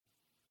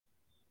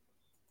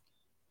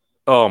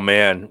Oh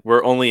man,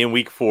 we're only in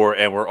week 4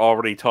 and we're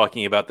already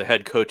talking about the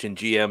head coach and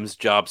GM's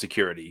job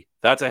security.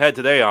 That's ahead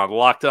today on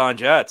Locked On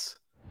Jets.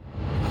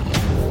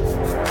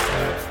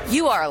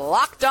 You are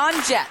Locked On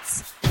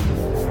Jets,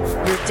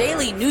 your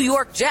daily New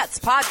York Jets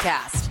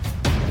podcast.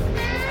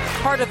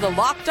 Part of the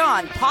Locked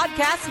On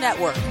Podcast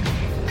Network.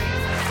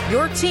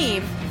 Your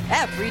team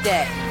every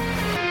day.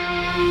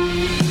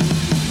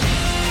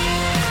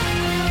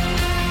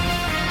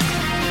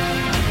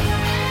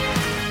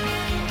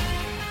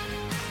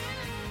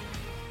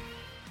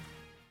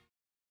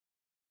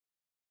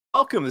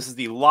 Welcome. This is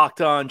the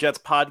Locked On Jets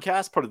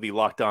podcast, part of the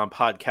Locked On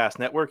Podcast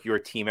Network, your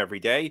team every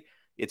day.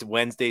 It's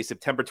Wednesday,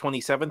 September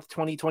 27th,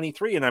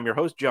 2023, and I'm your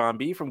host, John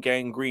B. from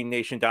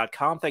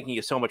GanggreenNation.com. Thanking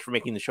you so much for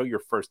making the show your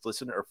first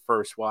listen or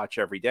first watch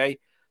every day.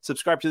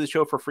 Subscribe to the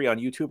show for free on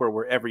YouTube or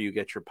wherever you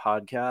get your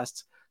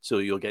podcasts, so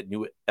you'll get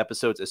new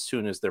episodes as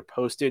soon as they're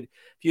posted.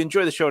 If you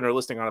enjoy the show and are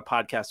listening on a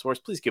podcast source,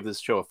 please give this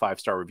show a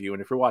 5-star review.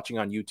 And if you're watching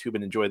on YouTube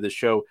and enjoy this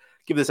show,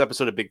 give this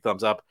episode a big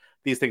thumbs up.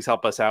 These things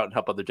help us out and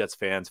help other Jets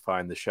fans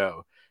find the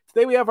show.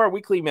 Today we have our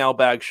weekly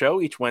mailbag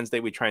show. Each Wednesday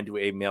we try and do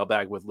a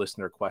mailbag with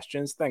listener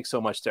questions. Thanks so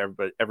much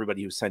to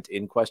everybody who sent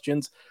in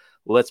questions.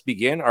 Let's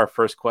begin. Our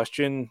first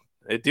question,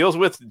 it deals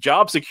with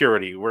job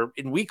security. We're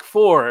in week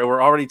 4 and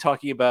we're already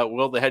talking about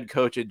will the head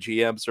coach and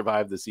GM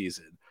survive the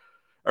season.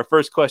 Our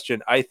first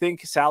question, I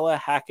think Saleh,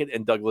 Hackett,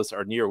 and Douglas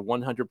are near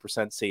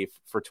 100% safe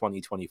for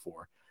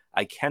 2024.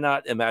 I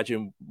cannot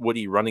imagine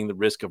Woody running the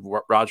risk of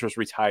Rodgers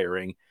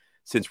retiring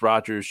since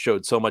Rodgers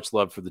showed so much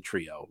love for the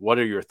trio. What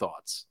are your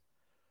thoughts?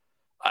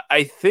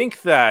 I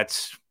think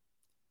that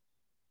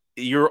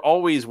you're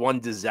always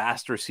one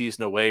disaster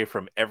season away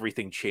from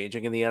everything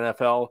changing in the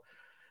NFL,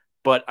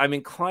 but I'm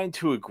inclined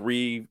to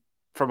agree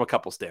from a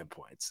couple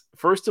standpoints.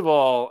 First of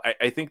all,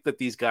 I think that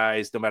these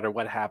guys, no matter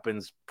what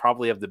happens,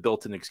 probably have the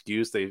built-in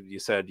excuse. You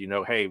said,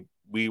 hey,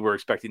 we were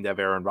expecting to have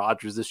Aaron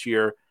Rodgers this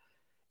year.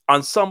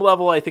 On some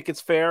level, I think it's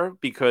fair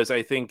because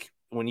I think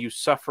when you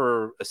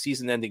suffer a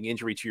season-ending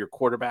injury to your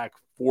quarterback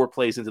 4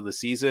 plays into the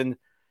season,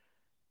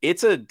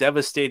 it's a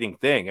devastating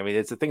thing. I mean,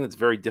 it's a thing that's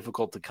very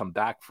difficult to come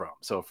back from.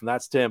 So from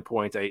that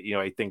standpoint,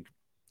 I think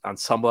on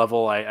some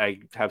level I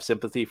have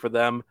sympathy for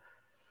them.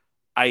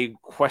 I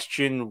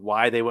question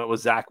why they went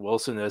with Zach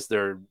Wilson as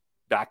their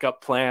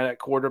backup plan at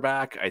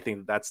quarterback. I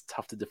think that's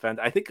tough to defend.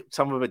 I think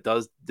some of it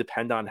does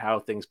depend on how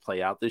things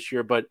play out this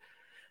year, but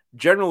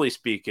generally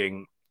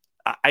speaking,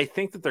 I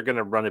think that they're going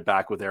to run it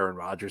back with Aaron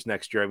Rodgers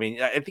next year. I mean,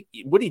 I think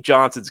Woody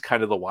Johnson's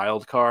kind of the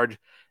wild card,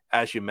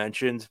 as you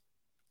mentioned.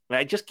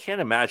 I just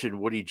can't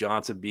imagine Woody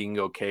Johnson being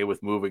okay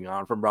with moving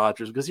on from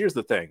Rodgers because here's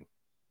the thing.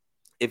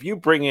 If you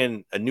bring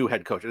in a new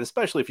head coach, and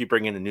especially if you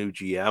bring in a new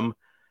GM,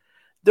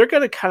 they're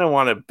going to kind of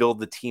want to build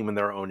the team in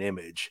their own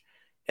image.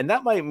 And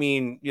that might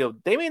mean,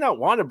 they may not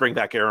want to bring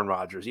back Aaron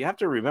Rodgers. You have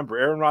to remember,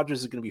 Aaron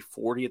Rodgers is going to be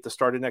 40 at the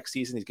start of next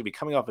season. He's going to be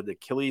coming off an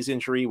Achilles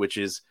injury, which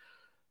is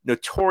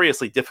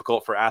notoriously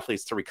difficult for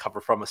athletes to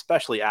recover from,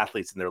 especially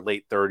athletes in their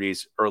late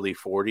 30s, early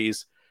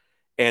 40s.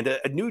 And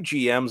a new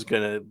GM is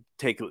going to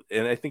take,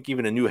 and I think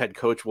even a new head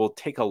coach will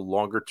take a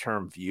longer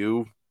term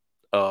view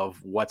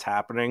of what's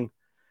happening.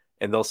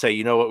 And they'll say,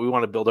 you know what, we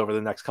want to build over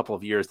the next couple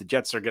of years. The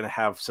Jets are going to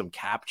have some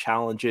cap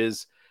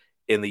challenges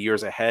in the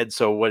years ahead.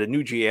 So what a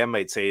new GM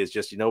might say is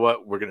just, you know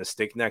what, we're going to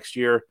stink next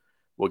year.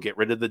 We'll get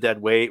rid of the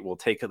dead weight. We'll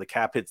take the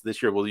cap hits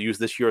this year. We'll use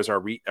this year as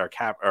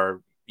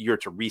our year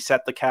to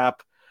reset the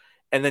cap.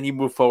 And then you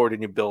move forward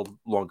and you build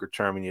longer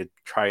term and you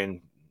try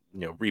and,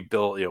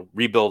 rebuild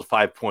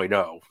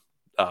 5.0.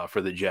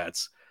 For the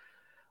Jets.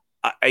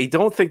 I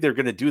don't think they're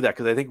going to do that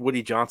because I think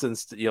Woody Johnson,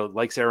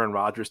 likes Aaron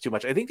Rodgers too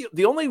much. I think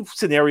the only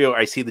scenario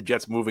I see the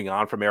Jets moving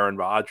on from Aaron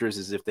Rodgers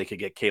is if they could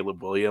get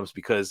Caleb Williams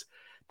because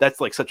that's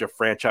like such a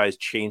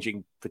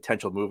franchise-changing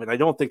potential move. And I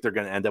don't think they're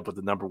going to end up with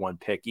the number 1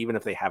 pick, even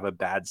if they have a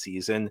bad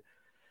season.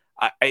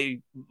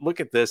 I look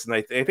at this and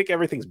I think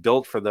everything's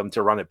built for them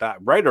to run it back,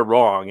 right or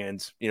wrong.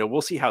 And,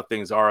 we'll see how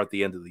things are at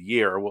the end of the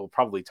year. We'll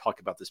probably talk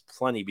about this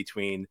plenty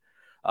between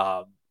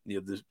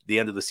the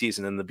end of the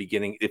season and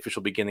the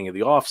official beginning of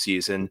the off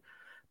season.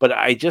 But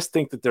I just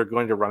think that they're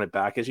going to run it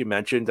back. As you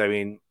mentioned, I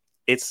mean,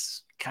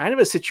 it's kind of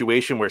a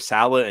situation where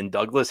Saleh and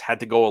Douglas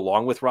had to go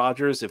along with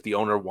Rodgers if the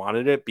owner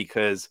wanted it,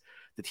 because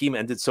the team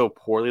ended so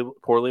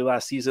poorly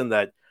last season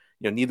that,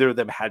 neither of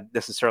them had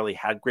necessarily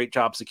had great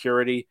job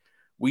security.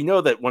 We know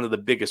that one of the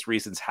biggest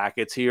reasons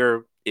Hackett's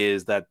here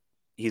is that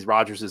he's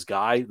Rodgers'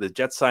 guy. The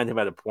Jets signed him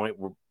at a point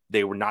where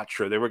they were not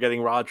sure they were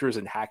getting Rodgers,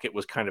 and Hackett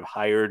was kind of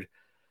hired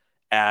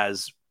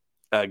as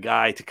a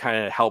guy to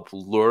kind of help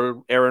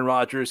lure Aaron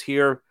Rodgers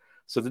here.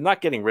 So they're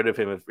not getting rid of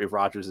him if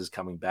Rodgers is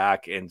coming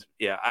back. And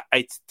yeah,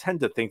 I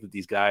tend to think that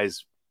these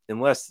guys,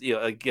 unless,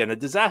 again, a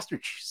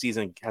disaster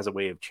season has a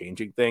way of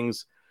changing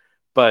things.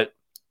 But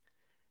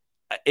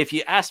if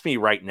you ask me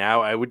right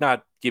now, I would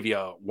not give you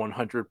a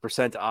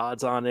 100%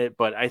 odds on it.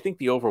 But I think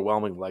the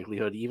overwhelming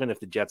likelihood, even if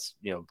the Jets,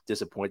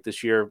 disappoint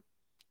this year,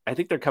 I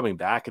think they're coming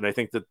back. And I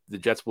think that the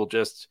Jets will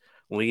just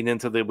lean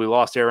into we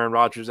lost Aaron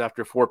Rodgers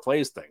after 4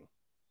 plays thing.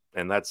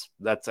 And that's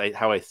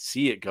how I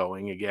see it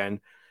going. Again,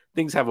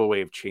 things have a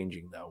way of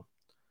changing, though.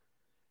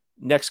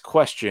 Next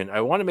question.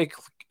 I want to make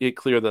it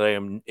clear that I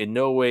am in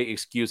no way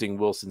excusing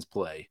Wilson's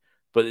play,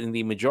 but in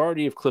the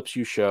majority of clips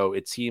you show,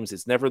 it seems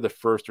it's never the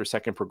first or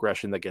second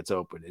progression that gets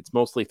open. It's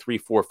mostly 3,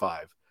 4,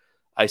 5.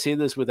 I say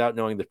this without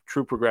knowing the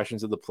true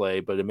progressions of the play,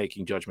 but in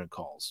making judgment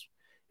calls.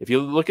 If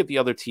you look at the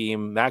other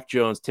team, Mac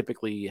Jones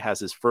typically has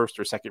his first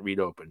or second read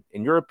open.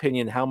 In your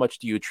opinion, how much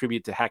do you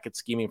attribute to Hackett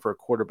scheming for a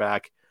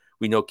quarterback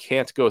we know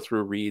can't go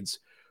through reads,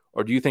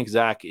 or do you think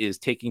Zach is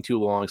taking too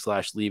long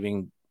 /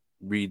 leaving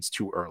reads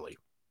too early?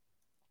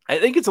 I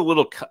think it's a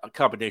little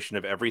combination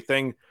of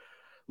everything.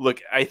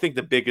 Look, I think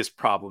the biggest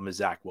problem is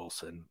Zach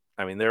Wilson.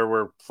 I mean, there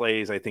were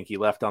plays I think he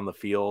left on the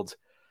field.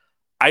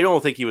 I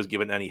don't think he was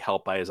given any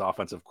help by his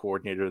offensive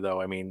coordinator,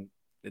 though. I mean,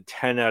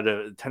 10 of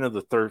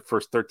the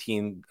first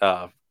 13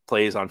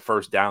 plays on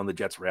first down, the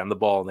Jets ran the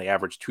ball, and they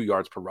averaged 2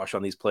 yards per rush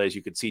on these plays.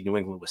 You could see New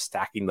England was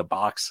stacking the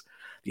box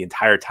the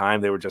entire time.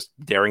 They were just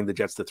daring the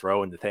Jets to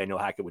throw, and Nathaniel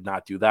Hackett would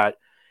not do that.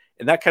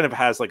 And that kind of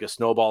has like a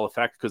snowball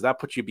effect because that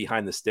puts you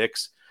behind the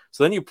sticks.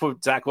 So then you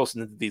put Zach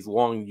Wilson into these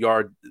long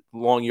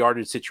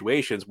yardage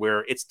situations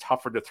where it's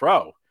tougher to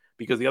throw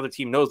because the other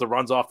team knows the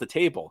run's off the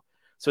table.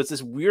 So it's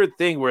this weird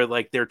thing where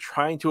like they're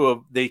trying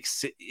to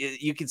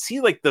you can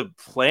see like the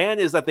plan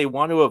is that they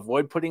want to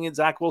avoid putting in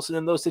Zach Wilson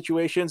in those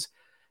situations.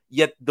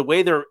 Yet the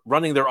way they're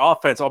running their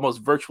offense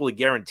almost virtually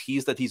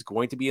guarantees that he's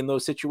going to be in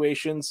those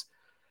situations.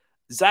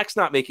 Zach's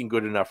not making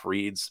good enough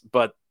reads,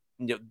 but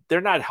they're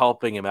not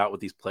helping him out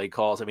with these play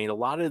calls. I mean, a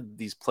lot of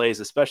these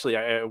plays, especially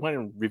I went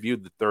and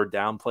reviewed the third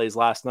down plays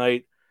last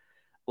night.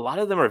 A lot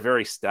of them are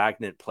very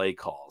stagnant play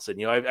calls.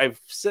 And,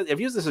 I've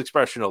used this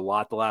expression a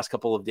lot the last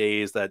couple of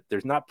days that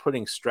there's not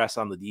putting stress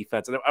on the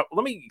defense. And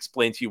let me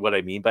explain to you what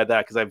I mean by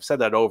that, because I've said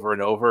that over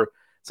and over.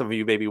 Some of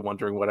you may be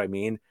wondering what I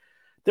mean.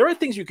 There are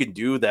things you can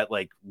do that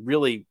like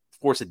really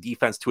force a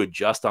defense to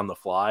adjust on the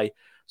fly.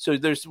 So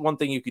there's one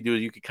thing you could do.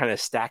 You could kind of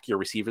stack your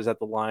receivers at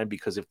the line,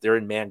 because if they're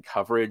in man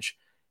coverage,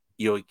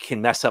 it can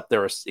mess up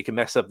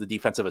the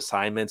defensive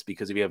assignments,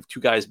 because if you have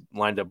two guys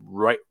lined up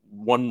right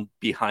one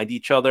behind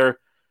each other,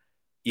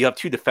 you have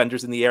two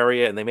defenders in the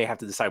area and they may have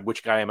to decide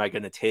which guy am I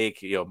going to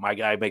take. My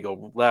guy may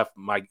go left,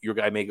 your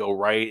guy may go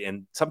right.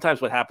 And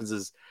sometimes what happens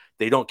is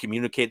they don't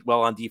communicate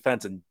well on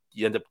defense, and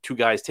you end up two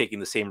guys taking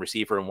the same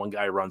receiver and one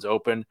guy runs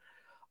open.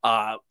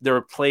 There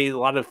are a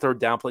lot of third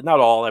down play, not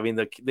all. I mean,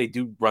 they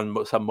do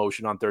run some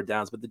motion on third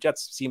downs, but the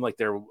Jets seem like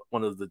they're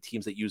one of the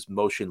teams that use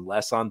motion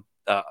less on,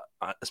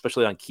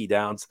 especially on key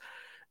downs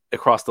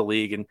across the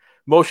league. And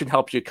motion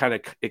helps you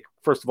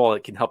first of all,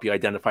 it can help you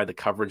identify the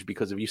coverage,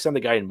 because if you send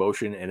a guy in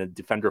motion and a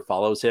defender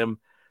follows him,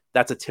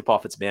 that's a tip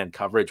off it's man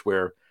coverage.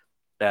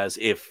 Whereas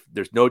if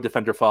there's no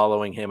defender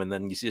following him and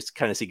then you just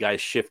kind of see guys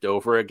shift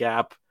over a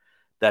gap,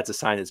 that's a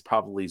sign it's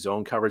probably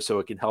zone coverage. So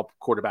it can help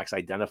quarterbacks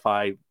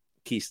identify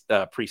key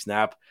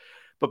pre-snap.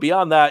 But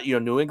beyond that,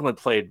 New England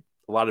played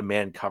a lot of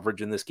man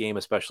coverage in this game,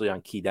 especially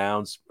on key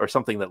downs or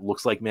something that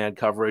looks like man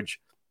coverage.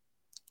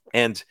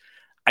 And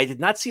I did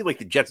not see like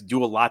the Jets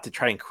do a lot to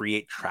try and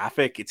create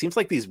traffic. It seems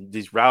like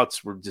these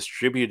routes were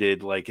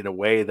distributed like in a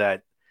way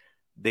that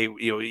they,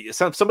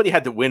 somebody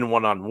had to win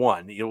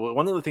one-on-one.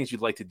 One of the things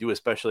you'd like to do,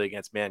 especially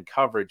against man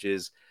coverage,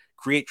 is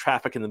create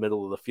traffic in the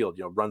middle of the field,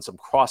 run some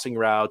crossing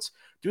routes,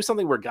 do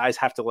something where guys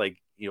have to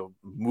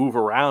move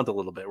around a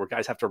little bit, where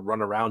guys have to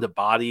run around a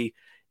body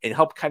and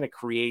help kind of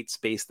create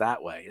space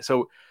that way.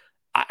 So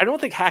I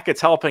don't think Hackett's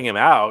helping him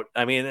out.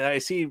 I mean, I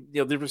see,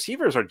 the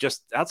receivers are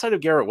just, outside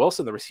of Garrett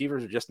Wilson, the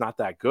receivers are just not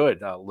that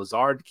good.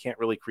 Lazard can't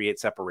really create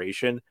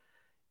separation,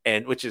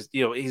 and which is,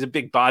 he's a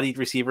big bodied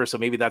receiver, so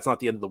maybe that's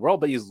not the end of the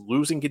world, but he's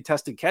losing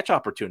contested catch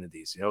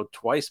opportunities.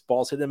 Twice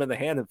balls hit him in the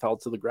hand and fell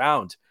to the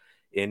ground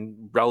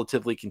in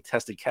relatively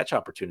contested catch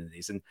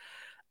opportunities. And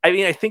I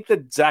mean, I think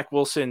that Zach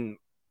Wilson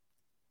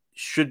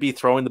should be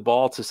throwing the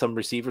ball to some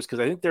receivers, because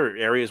I think there are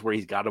areas where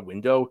he's got a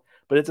window,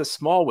 but it's a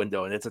small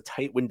window and it's a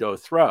tight window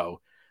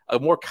throw. A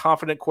more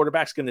confident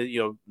quarterback's going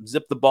to,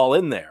 zip the ball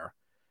in there.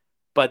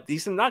 But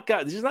these are not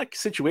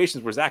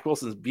situations where Zach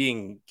Wilson's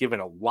being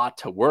given a lot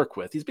to work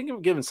with. He's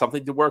been given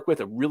something to work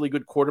with. A really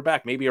good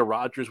quarterback, maybe a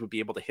Rodgers, would be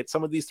able to hit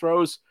some of these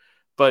throws,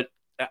 but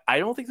I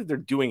don't think that they're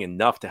doing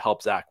enough to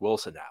help Zach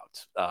Wilson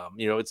out.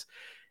 It's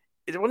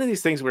one of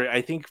these things where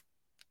I think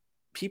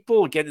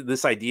people get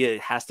this idea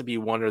it has to be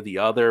one or the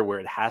other, where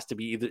it has to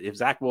be either, if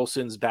Zach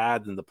Wilson's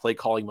bad, then the play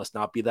calling must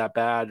not be that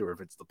bad, or if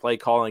it's the play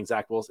calling,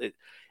 Zach Wilson,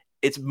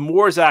 it's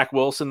more Zach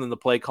Wilson than the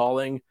play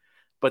calling,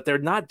 but they're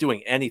not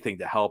doing anything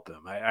to help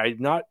him.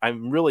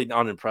 I'm really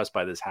unimpressed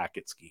by this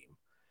Hackett scheme.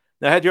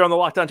 Now, ahead here on the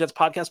Locked On Jets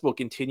podcast, we'll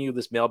continue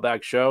this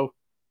mailbag show.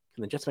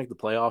 Can the Jets make the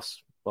playoffs?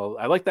 Well,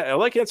 I like that. I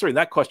like answering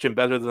that question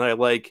better than I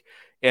like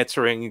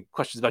answering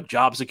questions about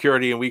job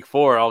security in week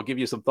 4. I'll give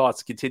you some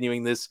thoughts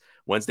continuing this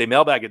Wednesday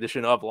mailbag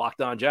edition of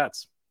Locked On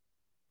Jets.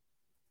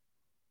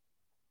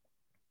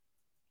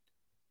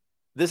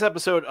 This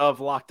episode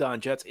of Locked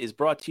On Jets is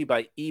brought to you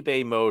by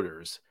eBay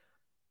Motors.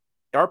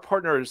 Our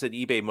partners at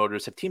eBay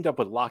Motors have teamed up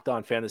with Locked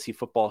On Fantasy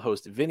Football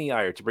host Vinny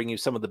Iyer to bring you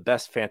some of the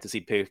best fantasy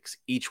picks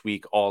each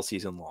week all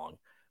season long.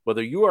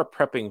 Whether you are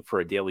prepping for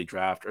a daily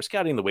draft or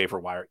scouting the waiver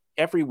wire,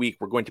 every week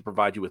we're going to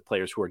provide you with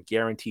players who are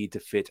guaranteed to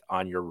fit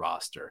on your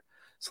roster.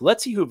 So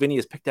let's see who Vinny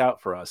has picked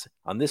out for us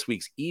on this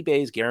week's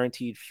eBay's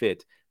Guaranteed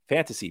Fit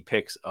Fantasy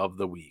Picks of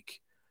the Week.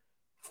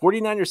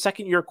 49ers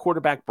second-year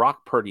quarterback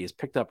Brock Purdy is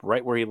picked up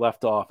right where he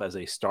left off as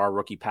a star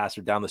rookie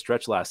passer down the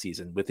stretch last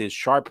season with his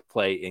sharp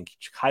play in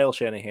Kyle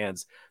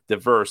Shanahan's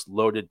diverse,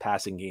 loaded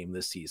passing game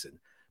this season.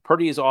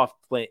 Purdy is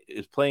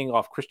playing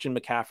off Christian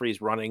McCaffrey's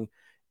running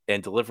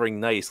and delivering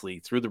nicely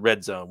through the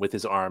red zone with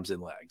his arms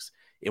and legs.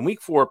 In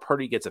week 4,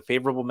 Purdy gets a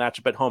favorable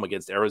matchup at home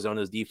against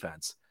Arizona's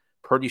defense.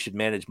 Purdy should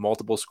manage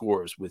multiple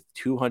scores with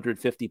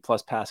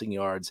 250-plus passing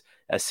yards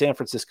as San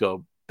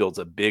Francisco builds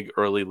a big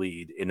early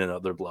lead in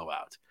another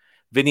blowout.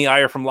 Vinny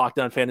Iyer from Locked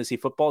On Fantasy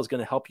Football is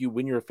going to help you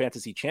win your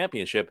fantasy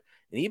championship,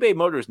 and eBay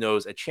Motors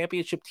knows a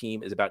championship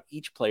team is about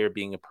each player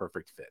being a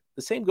perfect fit.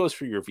 The same goes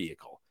for your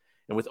vehicle.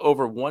 And with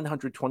over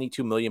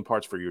 122 million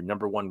parts for your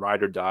number one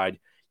ride or die,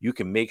 you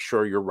can make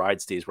sure your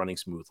ride stays running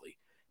smoothly.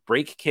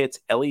 Brake kits,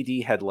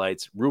 LED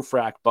headlights, roof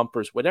rack,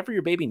 bumpers, whatever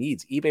your baby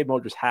needs, eBay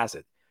Motors has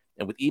it.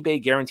 And with eBay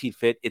Guaranteed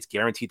Fit, it's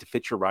guaranteed to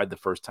fit your ride the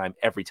first time,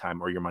 every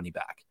time, or your money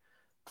back.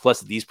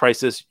 Plus, at these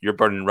prices, you're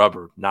burning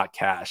rubber, not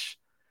cash.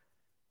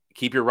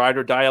 Keep your ride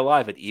or die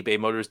alive at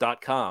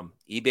ebaymotors.com.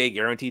 eBay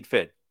Guaranteed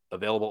Fit.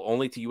 Available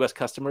only to U.S.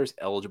 customers.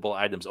 Eligible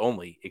items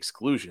only.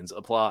 Exclusions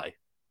apply.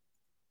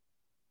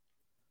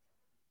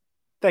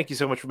 Thank you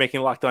so much for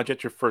making Locked On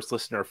Jets your first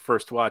listener,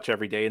 first watch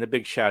every day. And a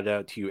big shout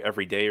out to you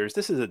everydayers.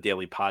 This is a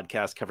daily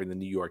podcast covering the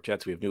New York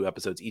Jets. We have new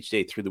episodes each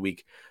day through the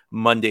week,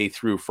 Monday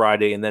through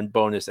Friday, and then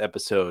bonus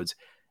episodes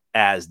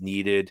as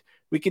needed.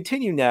 We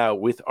continue now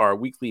with our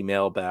weekly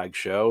mailbag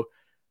show.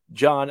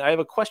 John, I have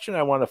a question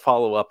I want to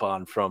follow up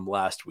on from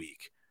last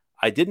week.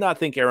 I did not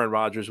think Aaron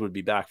Rodgers would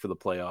be back for the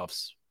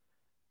playoffs.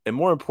 And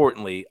more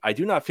importantly, I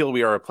do not feel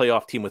we are a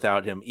playoff team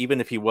without him,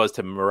 even if he was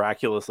to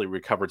miraculously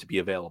recover to be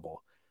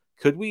available.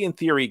 Could we, in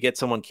theory, get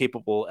someone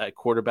capable at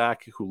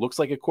quarterback who looks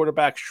like a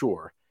quarterback?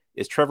 Sure.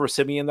 Is Trevor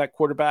Siemian that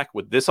quarterback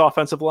with this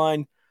offensive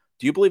line?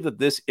 Do you believe that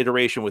this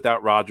iteration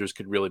without Rodgers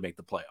could really make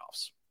the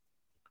playoffs?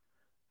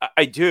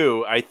 I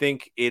do. I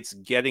think it's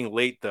getting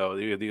late, though.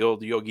 The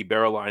old Yogi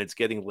Berra line, it's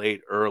getting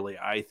late early.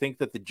 I think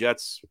that the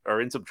Jets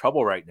are in some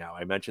trouble right now.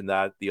 I mentioned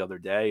that the other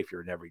day. If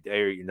you're an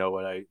everydayer, you know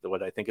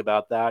what I think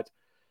about that.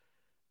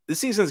 This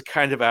season's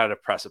kind of at a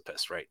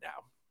precipice right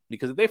now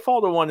because if they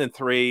fall to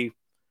 1-3,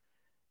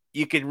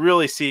 you can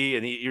really see,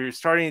 and there's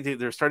starting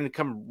to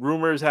come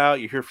rumors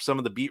out. You hear some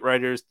of the beat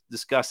writers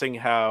discussing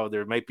how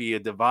there might be a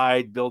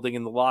divide building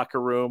in the locker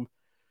room.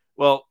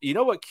 Well, you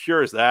know what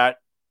cures that?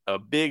 A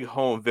big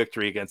home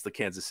victory against the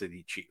Kansas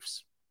City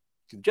Chiefs.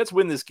 The Jets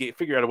win this game,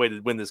 figure out a way to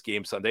win this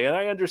game Sunday. And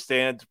I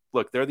understand,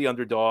 look, they're the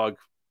underdog.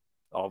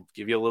 I'll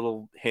give you a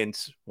little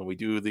hint when we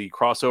do the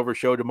crossover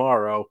show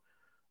tomorrow.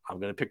 I'm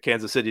going to pick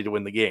Kansas City to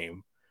win the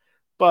game.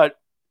 But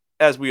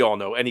as we all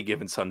know, any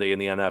given Sunday in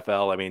the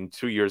NFL, I mean,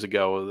 2 years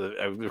ago,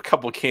 a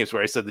couple of games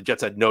where I said the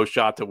Jets had no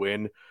shot to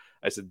win.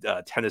 I said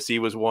Tennessee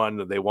was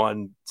one, they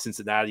won.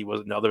 Cincinnati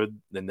was another,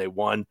 then they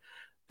won.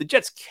 The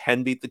Jets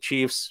can beat the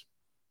Chiefs.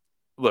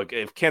 Look,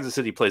 if Kansas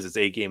City plays its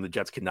A game, the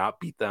Jets cannot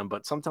beat them.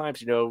 But sometimes,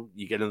 you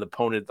get an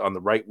opponent on the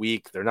right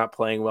week. They're not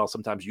playing well.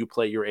 Sometimes you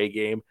play your A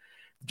game.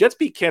 Jets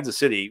beat Kansas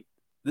City.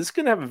 This is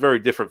going to have a very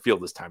different feel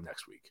this time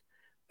next week.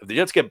 If the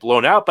Jets get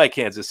blown out by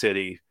Kansas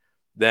City,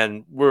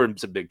 then we're in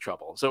some big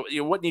trouble. So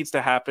what needs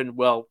to happen?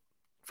 Well,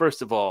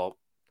 first of all,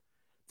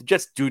 the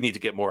Jets do need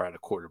to get more out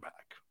of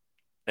quarterback.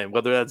 And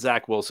whether that's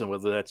Zach Wilson,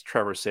 whether that's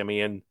Trevor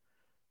Siemian,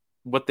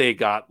 what they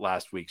got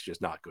last week's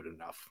just not good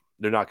enough.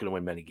 They're not going to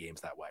win many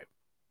games that way.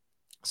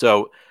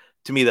 So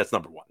to me, that's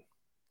number one.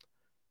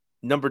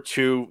 Number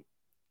two,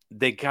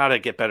 they got to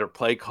get better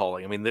play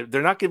calling. I mean,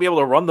 they're not going to be able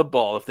to run the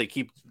ball if they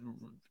keep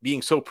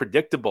being so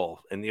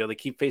predictable and, they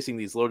keep facing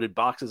these loaded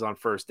boxes on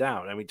first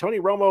down. I mean, Tony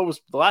Romo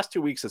the last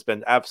 2 weeks has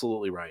been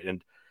absolutely right.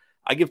 And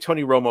I give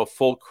Tony Romo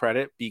full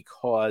credit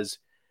because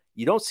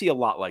you don't see a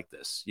lot like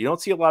this. You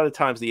don't see a lot of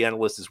times the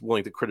analyst is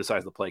willing to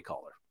criticize the play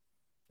caller.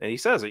 And he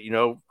says it,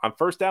 on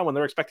first down when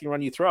they're expecting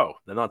run, you throw.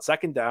 Then on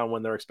second down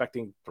when they're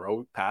expecting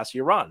throw, pass,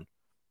 you run.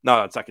 Not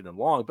on second and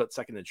long, but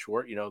second and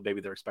short,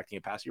 maybe they're expecting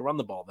a pass. You run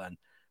the ball then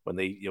when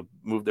they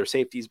move their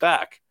safeties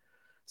back.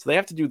 So they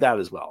have to do that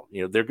as well.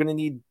 They're going to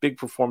need big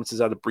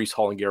performances out of Breece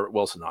Hall and Garrett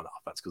Wilson on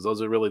offense because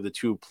those are really the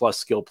 2+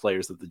 skill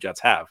players that the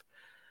Jets have.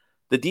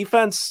 The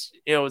defense,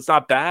 it's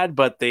not bad,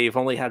 but they've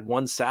only had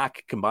 1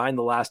 sack combined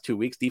the last 2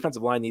 weeks.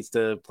 Defensive line needs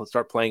to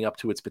start playing up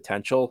to its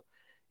potential.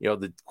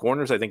 The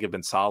corners, I think, have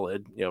been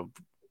solid.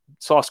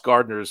 Sauce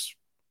Gardner's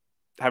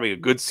having a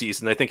good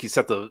season. I think he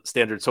set the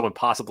standard so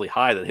impossibly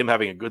high that him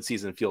having a good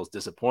season feels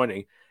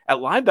disappointing. At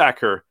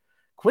linebacker,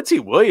 Quincy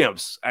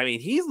Williams, I mean,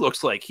 he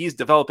looks like he's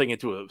developing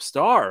into a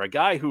star, a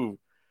guy who,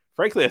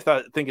 frankly,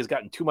 I think has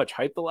gotten too much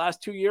hype the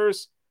last 2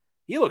 years.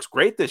 He looks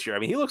great this year. I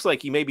mean, he looks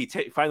like he may be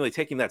finally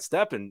taking that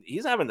step, and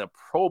he's having a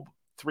pro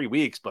 3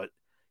 weeks, but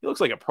he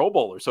looks like a Pro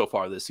Bowler so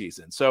far this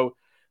season. So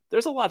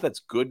there's a lot that's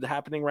good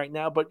happening right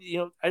now, but,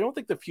 I don't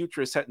think the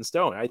future is set in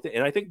stone. I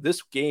think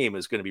this game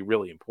is going to be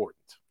really important.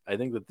 I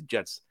think that the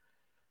Jets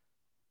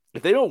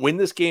if they don't win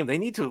this game, they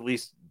need to at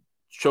least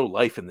show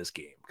life in this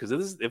game.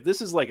 Because if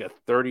this is like a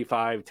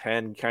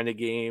 35-10 kind of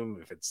game,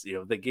 if it's,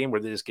 the game where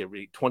they just get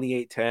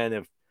 28-10,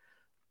 if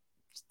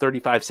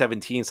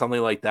 35-17,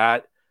 something like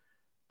that,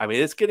 I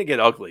mean, it's going to get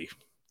ugly.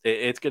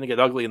 It's going to get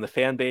ugly in the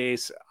fan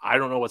base. I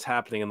don't know what's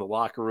happening in the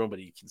locker room, but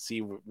you can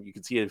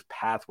see a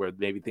path where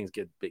maybe things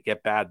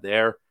get bad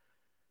there.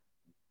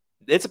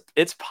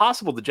 It's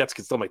possible the Jets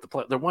can still make the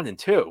play. They're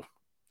 1-2.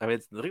 I mean,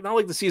 it's not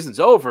like the season's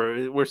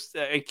over.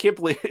 I can't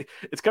believe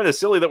it's kind of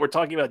silly that we're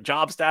talking about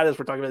job status.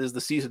 We're talking about, is the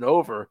season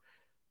over?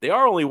 They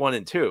are only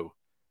 1-2,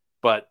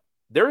 but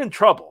they're in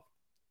trouble,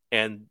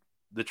 and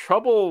the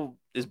trouble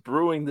is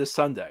brewing this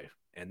Sunday,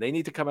 and they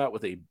need to come out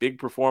with a big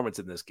performance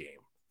in this game.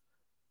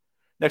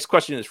 Next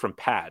question is from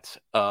Pat.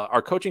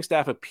 Our coaching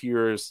staff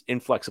appears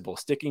inflexible,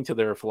 sticking to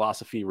their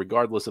philosophy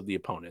regardless of the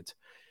opponent.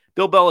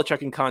 Bill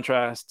Belichick, in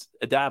contrast,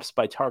 adapts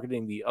by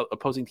targeting the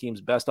opposing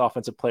team's best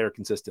offensive player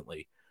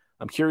consistently.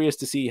 I'm curious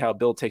to see how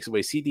Bill takes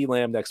away CeeDee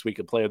Lamb next week,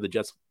 a player the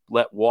Jets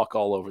let walk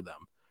all over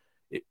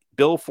them.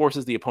 Bill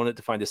forces the opponent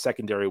to find a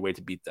secondary way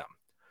to beat them.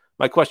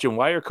 My question,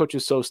 why are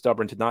coaches so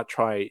stubborn to not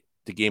try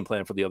to game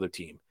plan for the other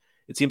team?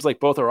 It seems like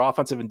both our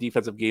offensive and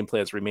defensive game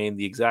plans remain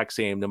the exact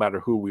same no matter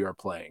who we are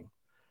playing.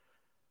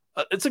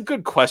 It's a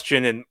good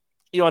question, and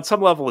on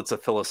some level, it's a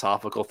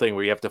philosophical thing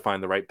where you have to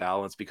find the right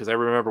balance, because I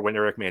remember when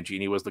Eric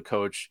Mangini was the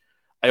coach,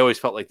 I always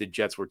felt like the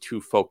Jets were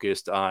too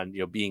focused on,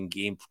 being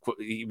game.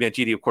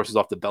 Mangini, of course, is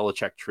off the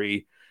Belichick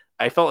tree.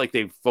 I felt like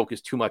they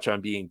focused too much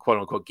on being quote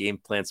unquote game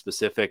plan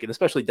specific, and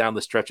especially down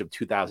the stretch of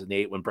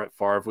 2008 when Brett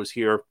Favre was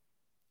here.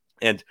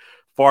 And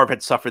Favre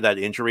had suffered that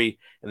injury,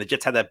 and the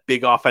Jets had that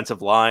big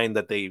offensive line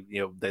that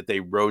they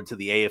rode to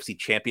the AFC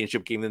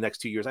Championship game the next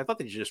 2 years. I thought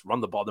they should just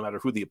run the ball no matter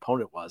who the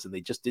opponent was, and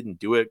they just didn't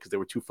do it because they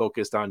were too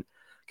focused on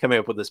coming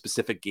up with a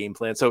specific game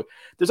plan. So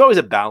there's always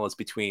a balance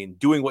between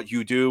doing what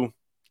you do,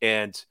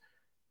 and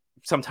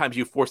sometimes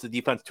you force the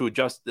defense to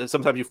adjust.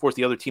 Sometimes you force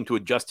the other team to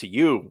adjust to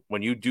you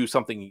when you do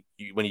something,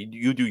 when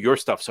you do your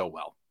stuff so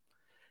well.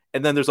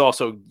 And then there's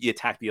also, you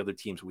attack the other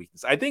team's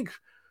weakness. I think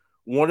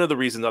one of the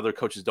reasons other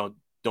coaches don't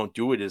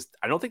do it is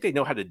I don't think they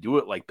know how to do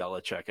it like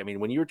Belichick. I mean,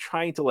 when you're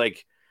trying to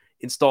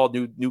install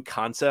new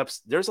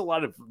concepts, there's a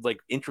lot of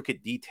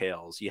intricate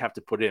details you have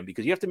to put in,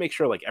 because you have to make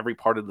sure every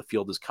part of the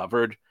field is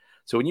covered.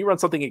 So when you run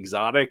something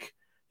exotic,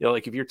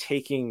 if you're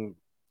taking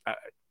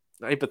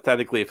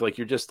hypothetically, if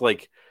you're just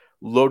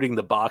loading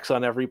the box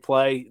on every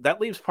play,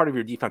 that leaves part of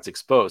your defense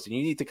exposed, and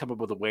you need to come up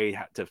with a way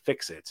to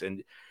fix it.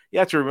 And you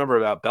have to remember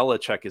about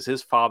Belichick is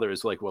his father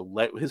is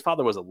his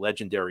father was a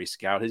legendary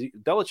scout.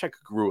 Belichick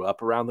grew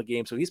up around the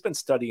game, so he's been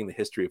studying the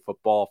history of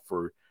football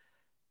for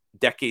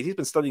decades. He's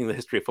been studying the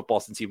history of football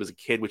since he was a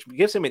kid, which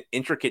gives him an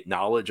intricate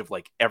knowledge of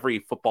every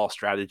football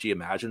strategy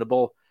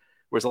imaginable,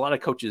 whereas a lot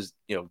of coaches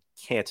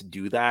can't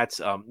do that.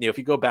 If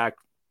you go back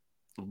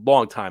a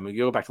long time, if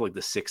you go back to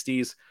the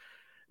 60s,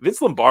 Vince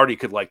Lombardi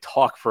could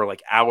talk for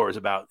hours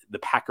about the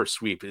Packer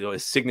sweep,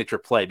 his signature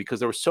play, because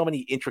there were so many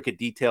intricate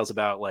details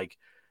about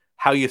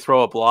how you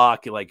throw a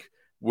block,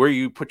 where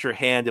you put your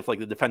hand if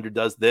the defender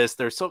does this.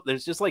 There's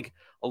just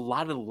a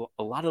lot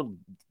of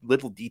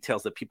little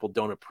details that people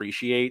don't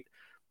appreciate.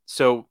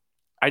 So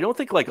I don't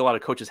think a lot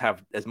of coaches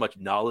have as much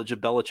knowledge of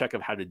Belichick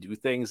of how to do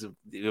things.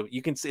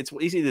 It's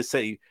easy to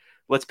say,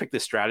 let's pick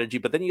this strategy,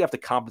 but then you have to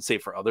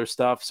compensate for other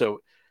stuff.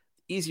 So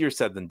easier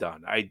said than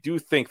done. I do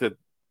think that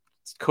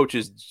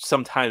coaches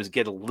sometimes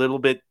get a little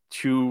bit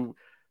too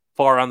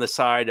far on the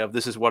side of,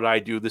 this is what I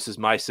do, this is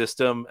my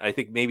system. I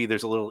think maybe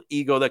there's a little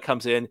ego that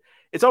comes in.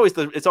 It's always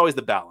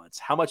the balance.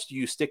 How much do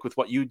you stick with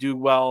what you do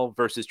well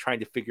versus trying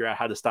to figure out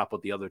how to stop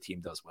what the other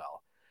team does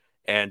well?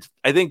 And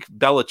I think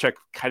Belichick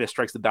kind of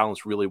strikes the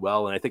balance really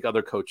well. And I think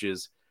other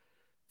coaches,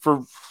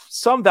 for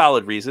some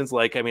valid reasons,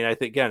 I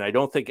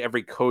don't think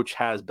every coach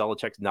has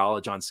Belichick's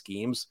knowledge on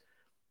schemes,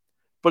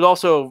 but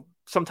also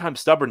sometimes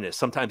stubbornness,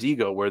 sometimes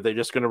ego, where they're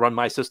just going to run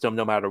my system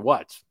no matter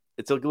what.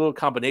 It's a little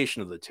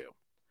combination of the two.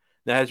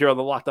 Now, as you're on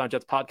the Locked On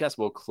Jets podcast,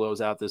 we'll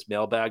close out this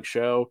mailbag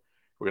show.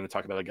 We're going to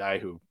talk about a guy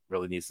who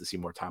really needs to see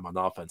more time on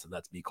offense, and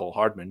that's Mecole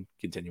Hardman,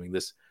 continuing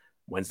this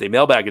Wednesday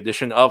mailbag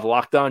edition of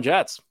Locked On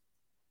Jets.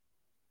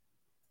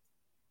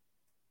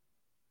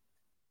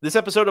 This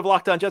episode of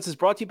Locked On Jets is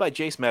brought to you by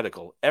Jace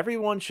Medical.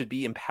 Everyone should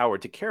be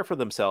empowered to care for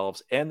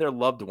themselves and their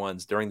loved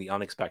ones during the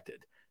unexpected.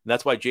 And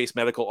that's why Jace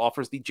Medical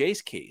offers the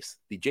Jace Case.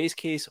 The Jace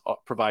Case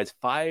provides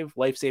 5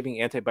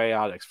 life-saving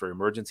antibiotics for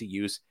emergency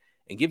use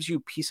and gives you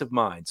peace of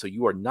mind, so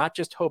you are not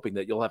just hoping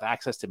that you'll have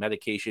access to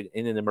medication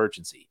in an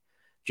emergency.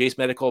 Jace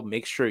Medical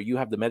makes sure you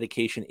have the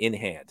medication in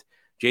hand.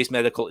 Jace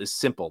Medical is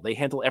simple. They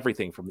handle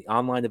everything from the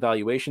online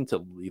evaluation to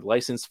the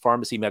licensed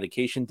pharmacy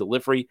medication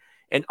delivery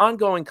and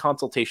ongoing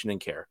consultation and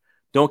care.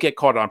 Don't get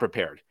caught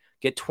unprepared.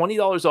 Get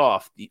 $20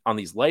 off on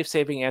these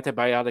life-saving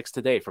antibiotics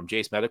today from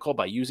Jace Medical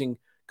by using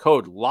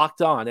code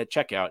LOCKEDON at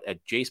checkout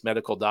at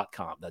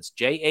jacemedical.com. That's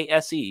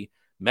JASE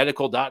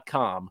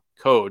medical.com,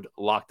 code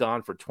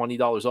LOCKEDON for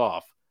 $20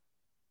 off.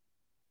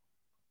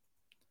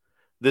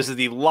 This is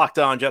the Locked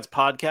On Jets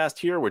podcast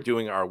here. We're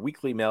doing our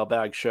weekly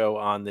mailbag show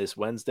on this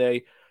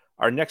Wednesday.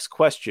 Our next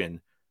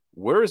question,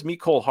 Where is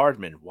Mecole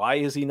Hardman? Why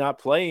is he not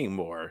playing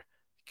more?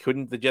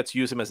 Couldn't the Jets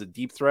use him as a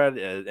deep threat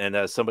and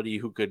as somebody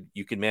who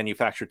you can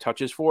manufacture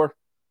touches for?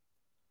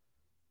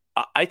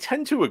 I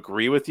tend to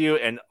agree with you.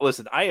 And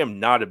listen, I am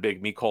not a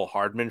big Mecole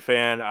Hardman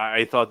fan.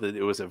 I thought that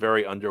it was a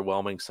very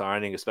underwhelming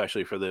signing,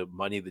 especially for the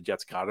money the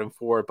Jets got him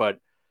for. But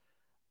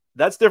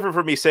that's different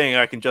from me saying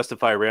I can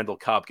justify Randall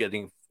Cobb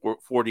getting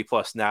 40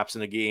 plus snaps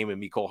in a game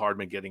and Mecole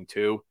Hardman getting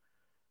 2.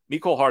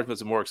 Mecole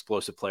Hardman's a more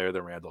explosive player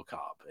than Randall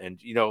Cobb. And,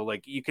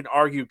 like you can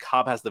argue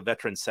Cobb has the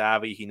veteran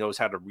savvy. He knows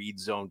how to read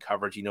zone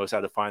coverage. He knows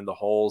how to find the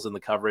holes in the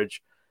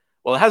coverage.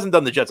 Well, it hasn't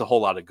done the Jets a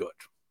whole lot of good.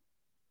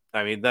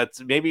 I mean, that's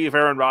maybe if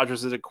Aaron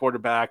Rodgers is a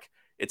quarterback,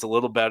 it's a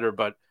little better,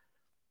 but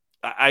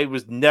I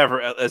was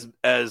never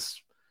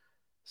as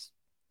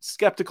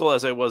skeptical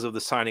as I was of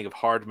the signing of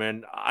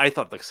Hardman. I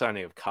thought the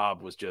signing of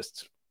Cobb was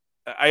just,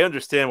 I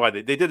understand why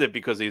they did it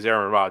because he's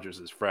Aaron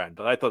Rodgers' friend,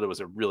 but I thought it was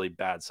a really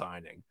bad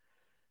signing.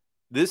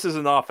 This is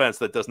an offense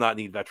that does not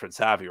need veteran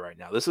savvy right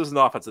now. This is an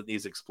offense that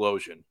needs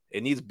explosion.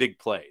 It needs big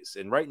plays.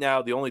 And right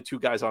now, the only 2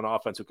 guys on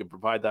offense who can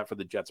provide that for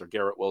the Jets are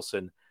Garrett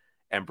Wilson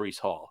and Breece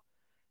Hall.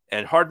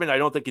 And Hardman, I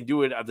don't think can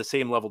do it at the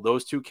same level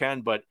those 2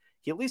 can, but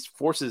he at least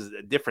forces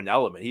a different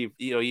element.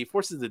 He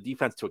forces the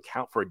defense to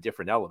account for a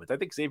different element. I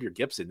think Xavier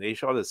Gipson, they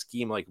shot a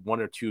scheme like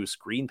 1 or 2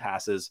 screen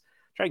passes,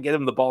 try to get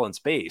him the ball in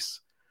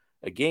space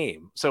a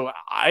game. So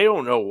I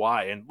don't know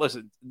why. And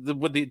listen,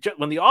 when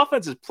the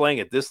offense is playing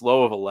at this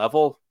low of a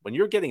level, when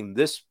you're getting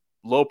this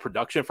low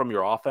production from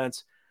your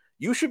offense,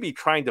 you should be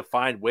trying to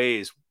find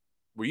ways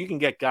where you can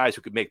get guys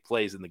who could make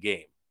plays in the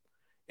game.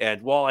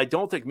 And while I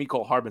don't think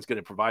Mecole Hardman's going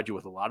to provide you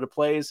with a lot of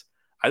plays,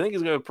 I think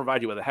he's going to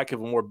provide you with a heck of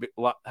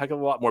a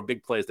lot more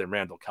big plays than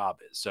Randall Cobb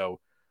is. So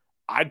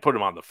I'd put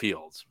him on the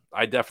field.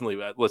 I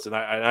definitely listen.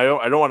 I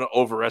don't want to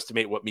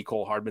overestimate what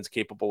Mecole Hardman's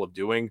capable of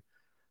doing,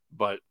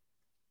 but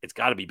it's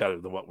got to be better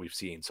than what we've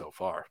seen so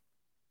far.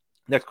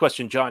 Next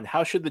question, John.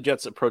 How should the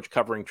Jets approach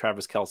covering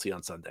Travis Kelce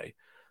on Sunday?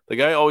 The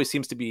guy always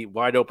seems to be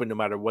wide open no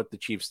matter what the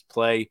Chiefs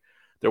play.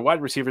 Their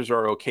wide receivers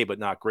are okay, but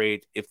not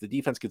great. If the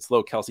defense could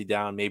slow Kelce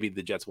down, maybe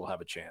the Jets will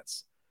have a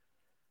chance.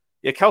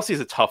 Yeah,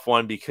 Kelsey's a tough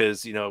one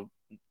because,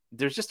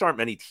 there just aren't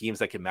many teams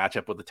that can match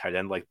up with a tight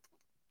end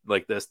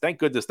like this. Thank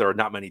goodness there are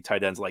not many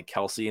tight ends like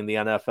Kelce in the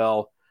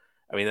NFL.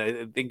 I mean,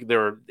 I think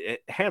there are a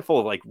handful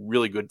of like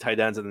really good tight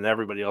ends, and then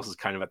everybody else is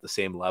kind of at the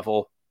same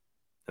level.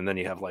 And then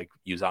you have like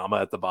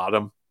Uzama at the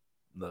bottom,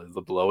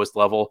 the lowest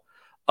level.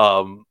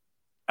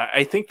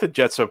 I think the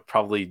Jets will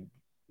probably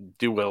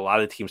do what a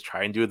lot of teams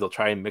try and do. They'll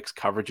try and mix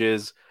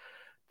coverages.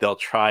 They'll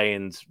try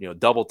and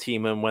double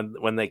team him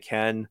when they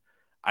can.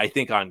 I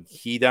think on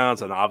key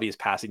downs, on obvious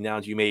passing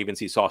downs, you may even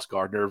see Sauce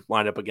Gardner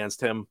line up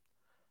against him.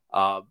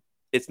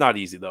 It's not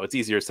easy, though. It's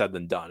easier said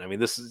than done. I mean,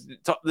 this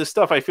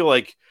stuff, I feel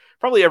like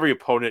probably every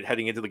opponent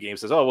heading into the game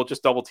says, oh, we'll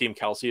just double team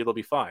Kelce. It'll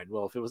be fine.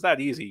 Well, if it was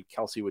that easy,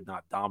 Kelce would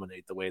not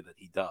dominate the way that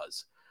he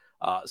does.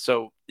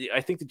 So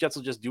I think the Jets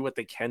will just do what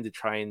they can to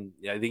try and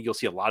I think you'll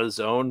see a lot of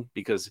zone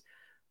because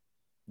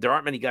there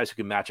aren't many guys who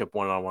can match up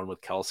one-on-one with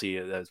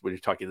Kelce as when you're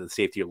talking to the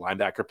safety or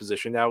linebacker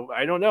position. Now,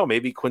 I don't know.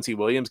 Maybe Quincy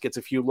Williams gets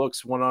a few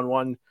looks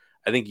one-on-one.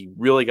 I think you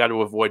really got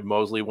to avoid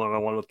Mosley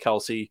one-on-one with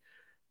Kelce.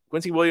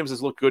 Quincy Williams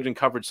has looked good in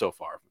coverage so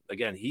far.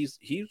 Again, he's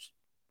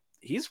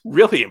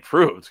really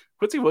improved.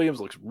 Quincy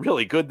Williams looks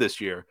really good this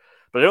year,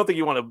 but I don't think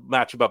you want to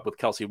match him up with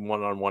Kelce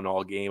one-on-one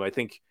all game. I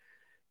think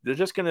they're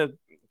just going to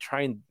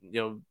try and,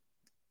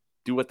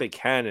 do what they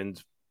can.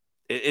 And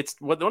it's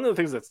one of the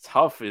things that's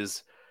tough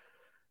is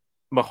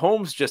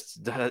Mahomes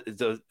just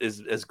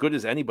is as good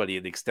as anybody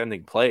at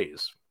extending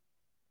plays.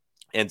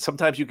 And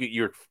sometimes you get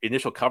your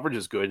initial coverage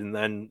is good. And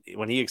then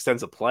when he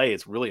extends a play,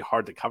 it's really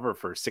hard to cover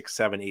for 6,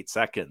 7, 8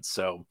 seconds.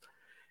 So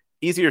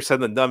easier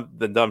said than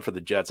done for the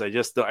Jets. I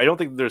don't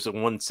think there's a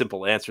one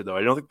simple answer though.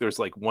 I don't think there's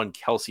like one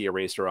Kelce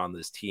eraser on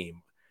this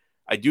team.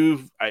 I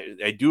do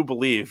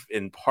believe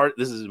in part,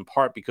 this is in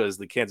part because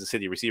the Kansas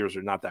City receivers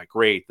are not that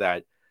great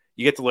that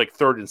you get to like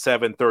 3rd and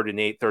 7, 3rd and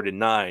 8, 3rd and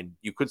 9,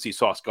 you could see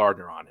Sauce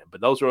Gardner on him, but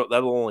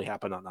that'll only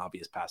happen on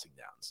obvious passing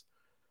downs.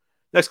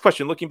 Next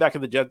question. Looking back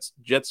at the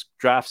Jets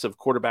drafts of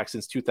quarterbacks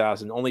since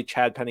 2000, only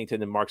Chad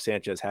Pennington and Mark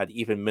Sanchez had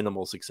even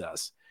minimal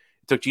success.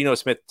 It took Geno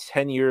Smith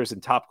 10 years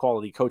and top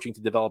quality coaching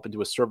to develop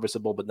into a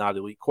serviceable but not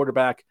elite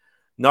quarterback.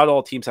 Not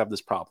all teams have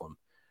this problem.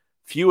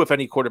 Few, if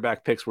any,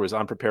 quarterback picks were as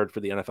unprepared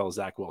for the NFL as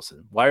Zach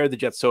Wilson. Why are the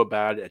Jets so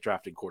bad at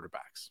drafting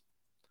quarterbacks?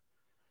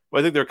 Well,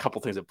 I think there are a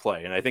couple things at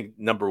play. And I think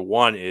number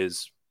one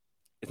is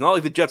it's not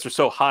like the Jets are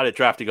so hot at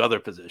drafting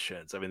other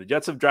positions. I mean, the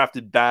Jets have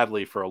drafted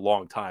badly for a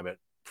long time at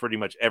pretty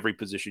much every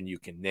position you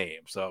can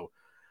name. So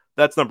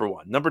that's number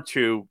one. Number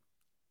two,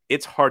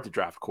 it's hard to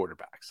draft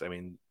quarterbacks. I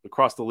mean,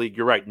 across the league,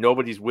 you're right.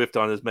 Nobody's whiffed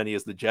on as many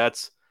as the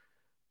Jets,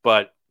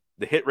 but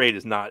the hit rate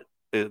is not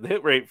the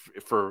hit rate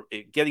for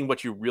getting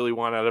what you really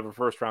want out of a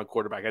first round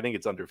quarterback. I think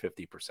it's under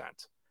 50%.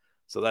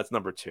 So that's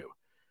number two.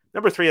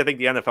 Number three, I think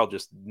the NFL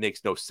just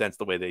makes no sense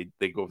the way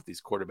they go with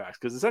these quarterbacks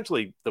because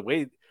essentially the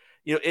way,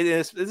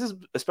 this is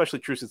especially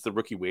true since the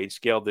rookie wage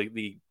scale.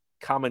 The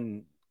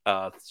common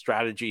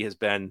strategy has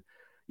been,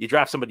 you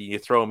draft somebody and you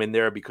throw him in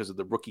there because of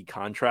the rookie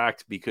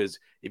contract. Because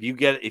if you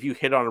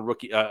hit on a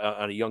rookie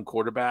on a young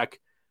quarterback,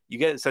 you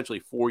get essentially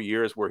 4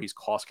 years where he's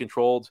cost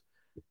controlled.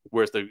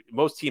 Whereas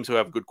most teams who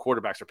have good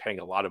quarterbacks are paying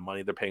a lot of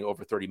money. They're paying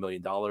over $30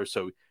 million.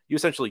 So you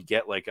essentially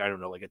get like a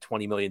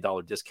 $20 million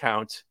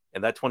discount,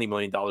 and that $20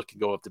 million can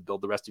go up to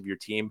build the rest of your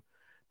team.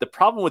 The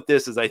problem with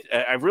this is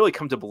I've really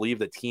come to believe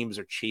that teams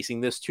are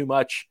chasing this too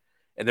much,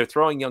 and they're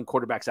throwing young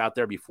quarterbacks out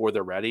there before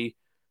they're ready.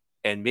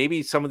 And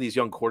maybe some of these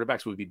young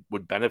quarterbacks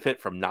would benefit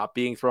from not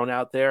being thrown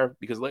out there,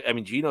 because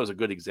Geno is a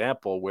good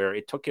example where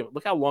it took him.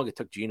 Look how long it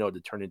took Geno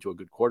to turn into a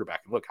good quarterback.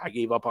 Look, I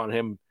gave up on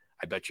him.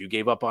 I bet you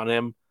gave up on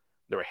him.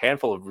 There were a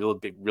handful of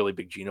really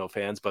big Geno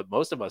fans, but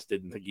most of us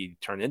didn't think he'd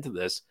turn into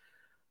this.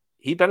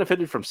 He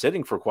benefited from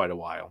sitting for quite a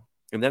while.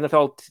 In the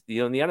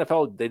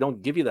NFL, they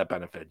don't give you that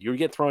benefit. You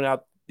get thrown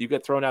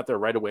out there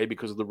right away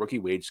because of the rookie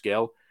wage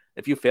scale.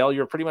 If you fail,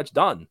 you're pretty much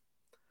done.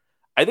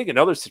 I think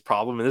another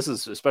problem, and this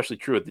is especially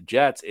true with the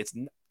Jets,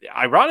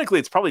 ironically,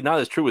 it's probably not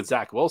as true with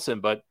Zach Wilson,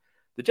 but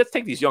the Jets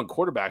take these young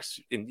quarterbacks,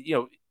 and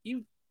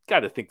you got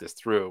to think this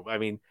through. I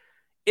mean,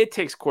 it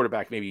takes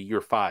quarterback maybe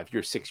year 5,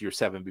 year 6, year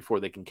 7 before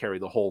they can carry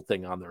the whole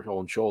thing on their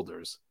own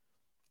shoulders.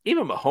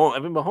 Even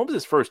Mahomes'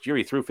 his first year,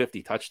 he threw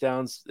 50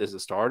 touchdowns as a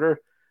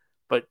starter,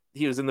 but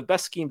he was in the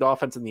best schemed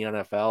offense in the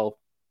NFL.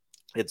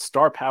 It's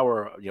star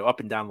power, up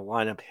and down the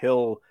lineup.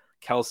 Hill,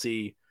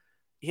 Kelsey,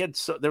 there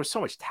was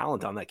so much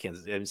talent on that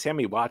Kansas.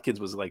 Sammy Watkins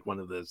was like one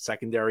of the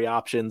secondary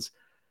options.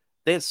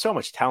 They had so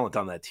much talent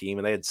on that team,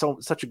 and they had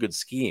such a good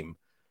scheme.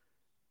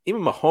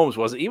 Even Mahomes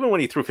wasn't, even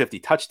when he threw 50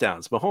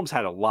 touchdowns, Mahomes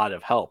had a lot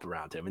of help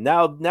around him. And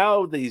now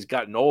that he's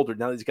gotten older,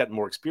 now that he's gotten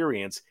more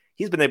experience,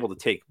 he's been able to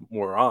take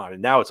more on.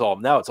 And now it's all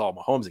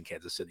Mahomes in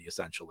Kansas City,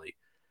 essentially.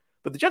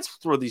 But the Jets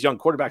throw these young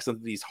quarterbacks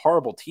into these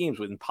horrible teams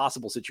with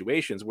impossible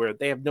situations where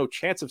they have no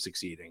chance of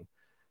succeeding.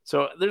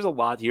 So there's a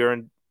lot here.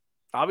 And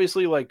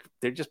obviously,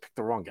 they just picked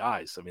the wrong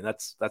guys. I mean,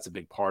 that's a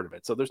big part of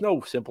it. So there's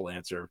no simple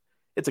answer.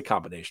 It's a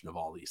combination of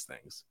all these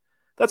things.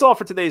 That's all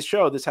for today's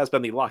show. This has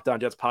been the Locked On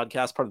Jets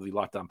podcast, part of the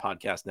Locked On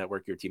Podcast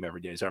Network. Your team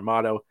every day is our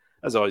motto.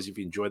 As always, if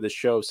you enjoy this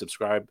show,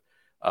 subscribe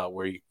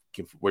where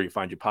you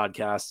find your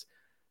podcasts.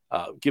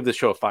 Give this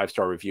show a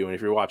 5-star review. And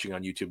if you're watching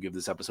on YouTube, give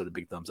this episode a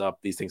big thumbs up.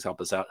 These things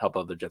help us out, help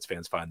other Jets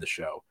fans find the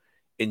show.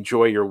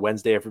 Enjoy your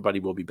Wednesday, everybody.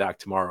 We'll be back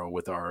tomorrow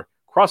with our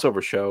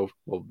crossover show.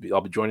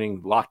 I'll be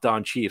joining Locked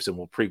On Chiefs, and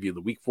we'll preview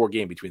the Week 4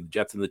 game between the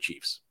Jets and the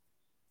Chiefs.